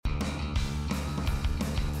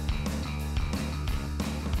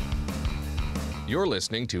You're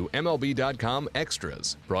listening to MLB.com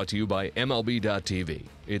Extras, brought to you by MLB.tv.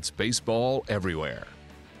 It's baseball everywhere.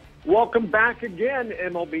 Welcome back again,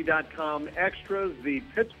 MLB.com Extras, the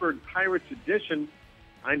Pittsburgh Pirates edition.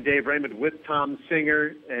 I'm Dave Raymond with Tom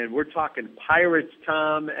Singer, and we're talking Pirates,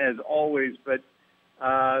 Tom, as always. But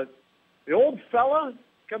the old fella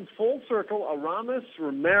comes full circle. Aramis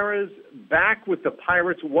Ramirez back with the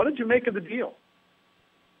Pirates. What did you make of the deal?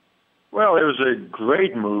 Well, it was a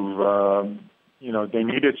great move. They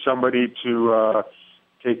needed somebody to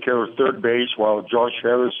take care of third base while Josh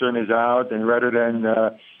Harrison is out, and rather than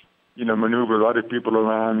maneuver other people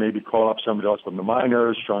around, maybe call up somebody else from the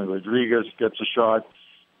minors. Sean Rodriguez gets a shot.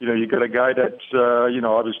 You got a guy that's,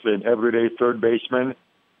 obviously an everyday third baseman,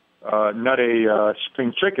 not a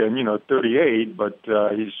spring chicken, 38, but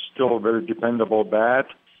he's still a very dependable bat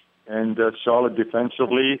and solid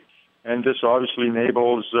defensively. And this obviously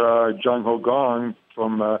enables Jung Ho Kang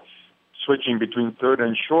from switching between third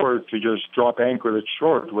and short to just drop anchor at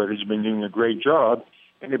short, where he's been doing a great job.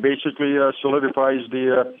 And it basically solidifies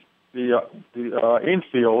the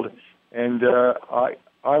infield. And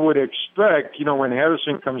I would expect, when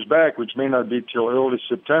Harrison comes back, which may not be till early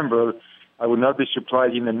September, I would not be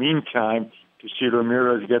surprised in the meantime to see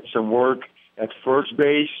Ramirez get some work at first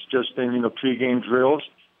base, just in, pregame drills,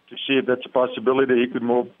 to see if that's a possibility he could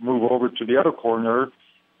move over to the other corner,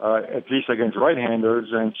 at least against right-handers,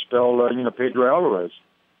 and spell, Pedro Alvarez.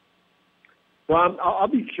 Well, I'll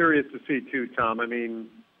be curious to see, too, Tom. I mean,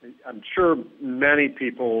 I'm sure many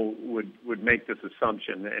people would make this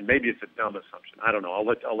assumption, and maybe it's a dumb assumption. I don't know.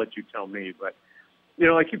 I'll let you tell me. But,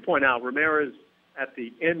 like you point out, Ramirez at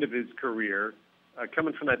the end of his career,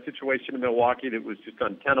 coming from that situation in Milwaukee that was just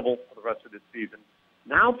untenable for the rest of this season,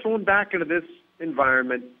 now thrown back into this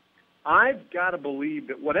environment, I've got to believe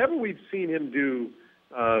that whatever we've seen him do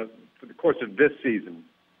for the course of this season,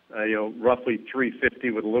 roughly 350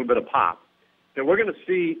 with a little bit of pop, that we're going to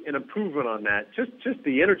see an improvement on that. Just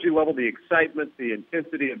the energy level, the excitement, the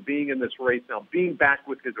intensity of being in this race now, being back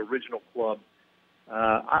with his original club.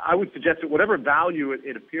 I would suggest that whatever value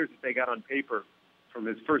it appears that they got on paper from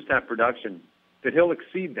his first half production, that he'll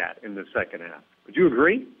exceed that in the second half. Would you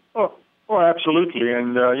agree? Oh, absolutely.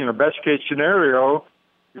 And, best case scenario,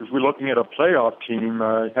 if we're looking at a playoff team,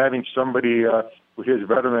 having somebody with his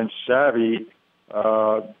veteran savvy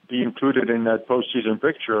be included in that postseason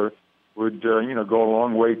picture would, go a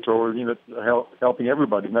long way toward, helping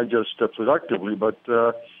everybody, not just productively, but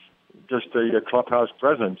just a clubhouse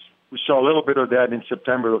presence. We saw a little bit of that in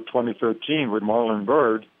September of 2013 with Marlon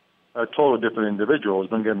Byrd, totally different individuals,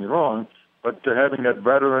 don't get me wrong, but having that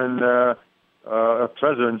veteran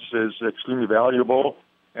presence is extremely valuable.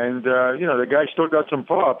 And, the guy still got some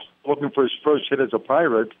pops, looking for his first hit as a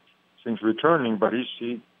Pirate since returning, but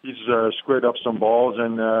he's squared up some balls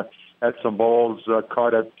and had some balls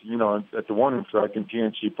caught at the warning track in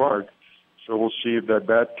PNC Park. So we'll see if that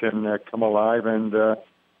bat can come alive and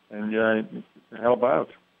help out.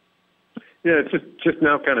 Yeah, it's just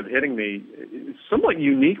now kind of hitting me. It's somewhat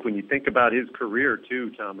unique when you think about his career, too,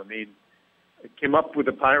 Tom. I mean, came up with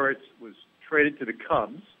the Pirates, was traded to the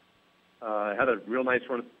Cubs, had a real nice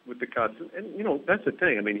run with the Cubs. And, that's the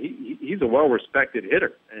thing. I mean, he's a well-respected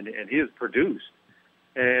hitter, and he has produced.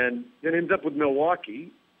 And then ends up with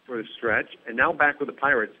Milwaukee for a stretch, and now back with the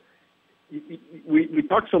Pirates. We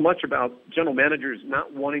talk so much about general managers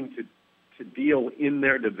not wanting to deal in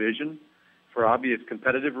their division for obvious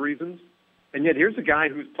competitive reasons. And yet here's a guy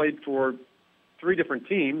who's played for 3 different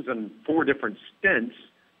teams and 4 different stints,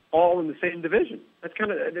 all in the same division. That's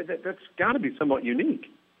got to be somewhat unique.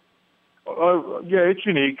 Yeah, it's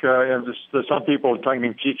unique. Some people,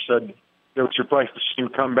 tongue-in-cheek, said they were surprised to see him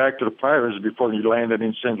come back to the Pirates before he landed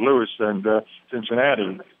in St. Louis and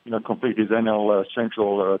Cincinnati, complete his NL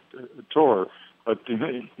Central tour. But,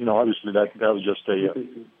 obviously that was just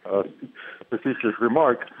a facetious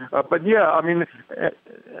remark. But, yeah, I mean,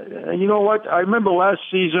 you know what? I remember last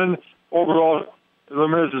season, overall,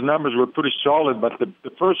 Ramirez's numbers were pretty solid, but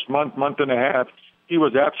the first month and a half, he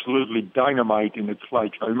was absolutely dynamite in the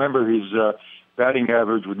clutch. I remember his batting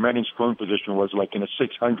average with men in scoring position was like in the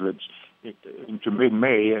 600s into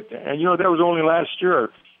mid-May. And, that was only last year.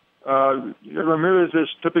 Ramirez is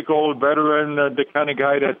typical veteran, the kind of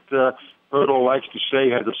guy that Hurdle likes to say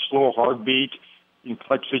has a slow heartbeat in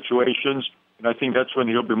clutch situations, and I think that's when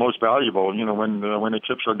he'll be most valuable. When the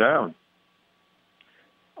chips are down.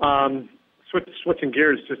 Switching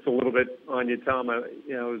gears just a little bit on you, Tom. I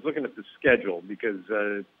was looking at the schedule because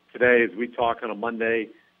today, as we talk on a Monday,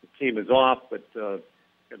 the team is off, but going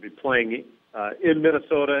to be playing in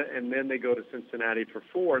Minnesota, and then they go to Cincinnati for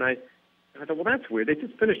 4. And I thought, well, that's weird. They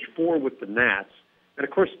just finished 4 with the Nats. And,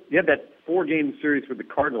 of course, you had that 4-game series with the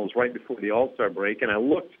Cardinals right before the All-Star break, and I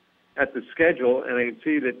looked at the schedule, and I can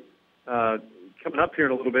see that coming up here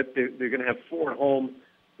in a little bit, they're going to have 4 at home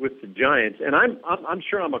with the Giants. And I'm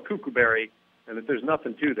sure I'm a cuckooberry and that there's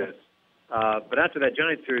nothing to this. But after that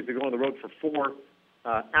Giants series, they're going on the road for 4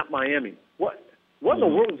 at Miami. What in the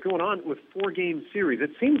world is going on with 4-game series? It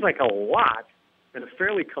seems like a lot in a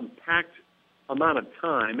fairly compact amount of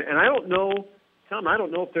time. And I don't know, Tom,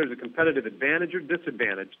 if there's a competitive advantage or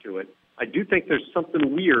disadvantage to it. I do think there's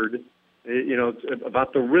something weird,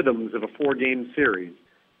 about the rhythms of a 4-game series.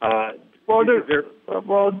 Well, there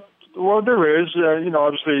is.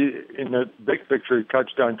 Obviously, in the big picture, it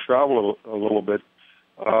cuts down travel a little bit.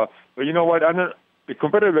 But you know what? The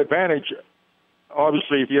competitive advantage,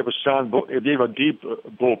 obviously, if you have a deep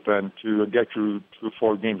bullpen to get through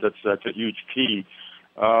 4 games, that's a huge key.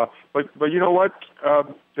 But you know what?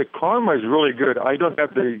 The karma is really good. I don't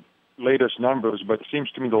have the latest numbers, but it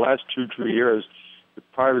seems to me the last 2-3 years, the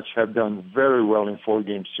Pirates have done very well in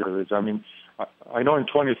 4-game series. I mean, I know in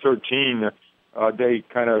 2013 they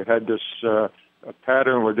kind of had this a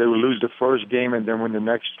pattern where they would lose the first game and then win the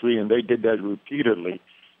next 3, and they did that repeatedly.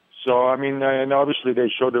 So, I mean, and obviously they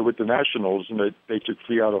showed it with the Nationals, and they took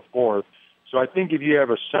 3 out of 4. So I think if you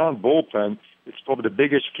have a sound bullpen, it's probably the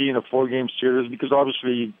biggest key in a 4-game series, because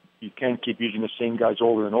obviously you can't keep using the same guys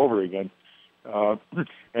over and over again.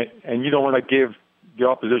 And you don't want to give the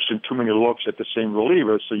opposition too many looks at the same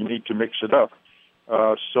reliever, so you need to mix it up.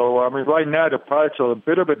 So, I mean, right now the Pirates are a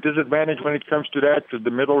bit of a disadvantage when it comes to that, because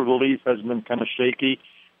the middle relief has been kind of shaky.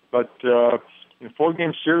 But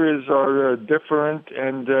 4-game series are different,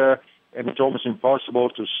 and it's almost impossible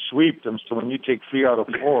to sweep them. So when you take 3 out of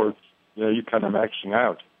 4, you're kind of maxing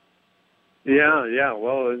out. Yeah.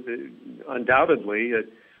 Well, undoubtedly.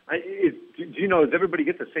 Do you know, does everybody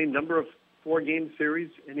get the same number of 4-game series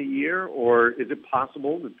in a year, or is it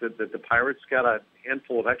possible that the Pirates got a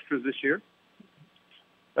handful of extras this year?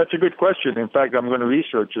 That's a good question. In fact, I'm going to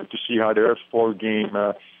research it to see how their 4-game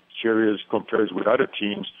series compares with other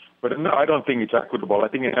teams. But no, I don't think it's equitable. I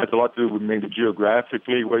think it has a lot to do with maybe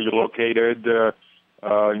geographically where you're located,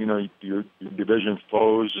 your division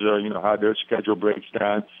foes, how their schedule breaks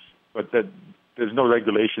down. But there's no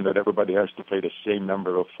regulation that everybody has to play the same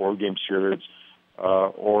number of 4-game series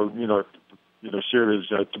series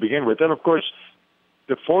to begin with. And, of course,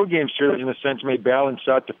 the 4-game series, in a sense, may balance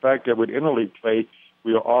out the fact that with interleague play,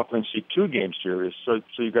 we often see 2-game series. So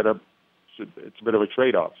it's a bit of a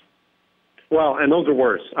trade-off. Well, and those are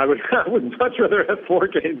worse. I would much rather have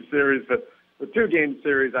 4-game series, but the 2-game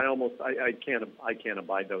series, I can't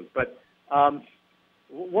abide those. But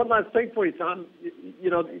one last thing for you, Tom.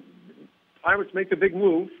 Pirates make a big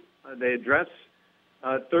move. They address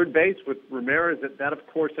third base with Ramirez. That, of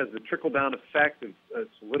course, has the trickle-down effect of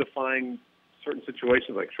solidifying certain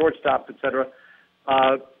situations like shortstop, et cetera.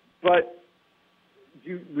 But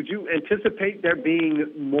would you anticipate there being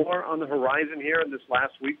more on the horizon here in this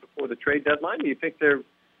last week before the trade deadline? Do you think they're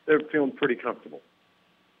feeling pretty comfortable?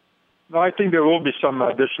 No, I think there will be some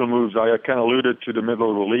additional moves. I kind of alluded to the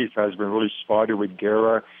middle relief has been really spotty with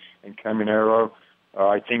Guerra and Caminero.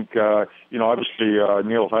 I think, obviously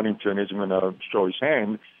Neil Huntington isn't going to show his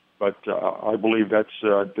hand, but I believe that's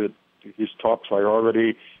his top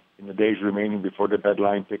priority in the days remaining before the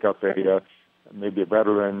deadline. Pick up maybe a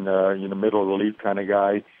veteran, middle relief kind of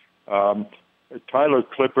guy. Tyler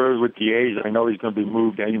Clippard with the A's, I know he's going to be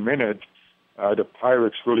moved any minute. The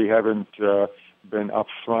Pirates really haven't been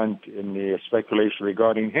upfront in the speculation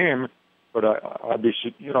regarding him, but I'd be,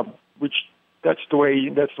 which that's the way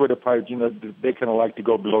the Pirates, they kind of like to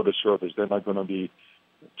go below the surface. They're not going to be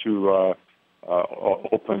too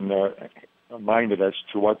open-minded as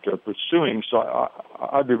to what they're pursuing. So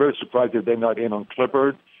I'd be very surprised if they're not in on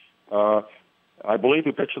Clippard. I believe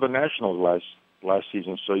he pitched for the Nationals last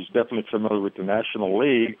season, so he's definitely familiar with the National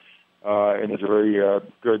League, and is a very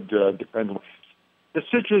good dependable. The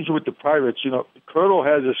situation with the Pirates, Curtle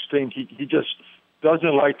has this thing. He just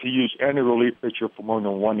doesn't like to use any relief pitcher for more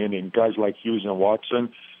than 1 inning, guys like Hughes and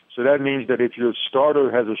Watson. So that means that if your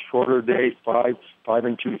starter has a shorter day, 5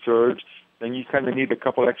 2/3, then you kind of need a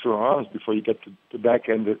couple extra rounds before you get to the back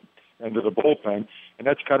end of the bullpen. And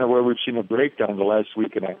that's kind of where we've seen a breakdown the last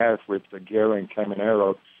week and a half with Guerra and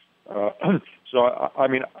Caminero. So,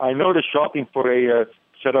 I know they're shopping for a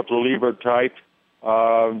setup reliever type.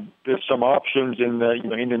 There's some options in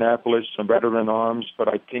Indianapolis, some veteran arms, but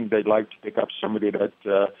I think they'd like to pick up somebody that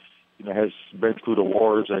has been through the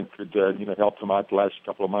wars and could help them out the last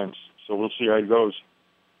couple of months. So we'll see how it goes.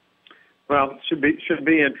 Well, should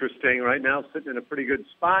be interesting. Right now, sitting in a pretty good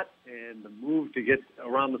spot, and the move to get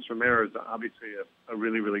around the Romero is obviously a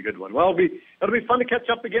really, really good one. Well, it'll be fun to catch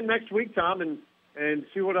up again next week, Tom, and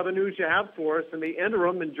see what other news you have for us. In the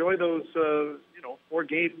interim, enjoy those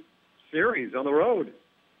 4-game series on the road.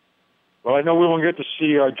 Well, I know we won't get to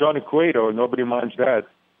see Johnny Cueto. Nobody minds that.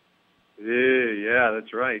 Yeah,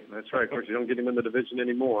 that's right. That's right. Of course, you don't get him in the division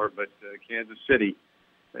anymore, but Kansas City.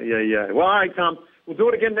 Yeah. Well, all right, Tom. We'll do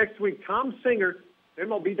it again next week. Tom Singer,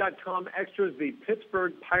 MLB.com Extras, the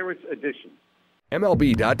Pittsburgh Pirates edition.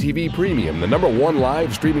 MLB.tv Premium, the #1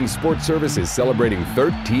 live streaming sports service, is celebrating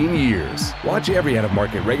 13 years. Watch every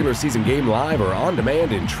out-of-market regular season game live or on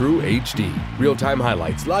demand in true HD. Real-time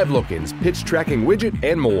highlights, live look-ins, pitch tracking widget,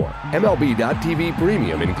 and more. MLB.tv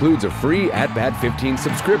Premium includes a free At-Bat 15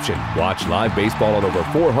 subscription. Watch live baseball on over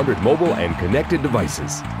 400 mobile and connected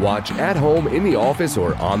devices. Watch at home, in the office,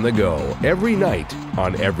 or on the go every night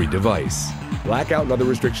on every device. Blackout and other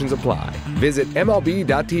restrictions apply. Visit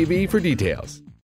MLB.tv for details.